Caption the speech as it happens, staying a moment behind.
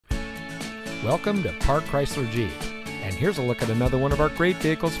Welcome to Park Chrysler Jeep, and here's a look at another one of our great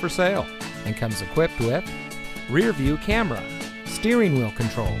vehicles for sale, and comes equipped with rear view camera, steering wheel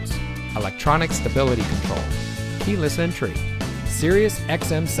controls, electronic stability control, keyless entry, Sirius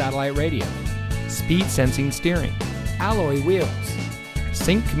XM satellite radio, speed sensing steering, alloy wheels,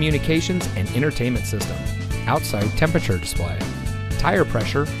 sync communications and entertainment system, outside temperature display, tire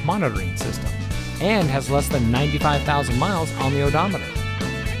pressure monitoring system, and has less than 95,000 miles on the odometer.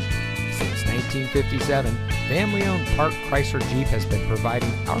 Since 1957, family-owned Park Chrysler Jeep has been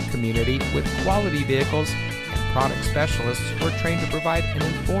providing our community with quality vehicles, and product specialists who are trained to provide an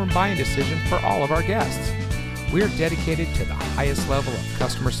informed buying decision for all of our guests. We are dedicated to the highest level of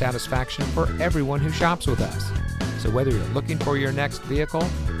customer satisfaction for everyone who shops with us. So whether you're looking for your next vehicle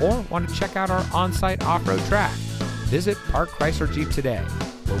or want to check out our on-site off-road track, visit Park Chrysler Jeep today,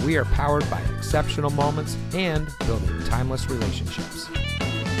 where we are powered by exceptional moments and building timeless relationships.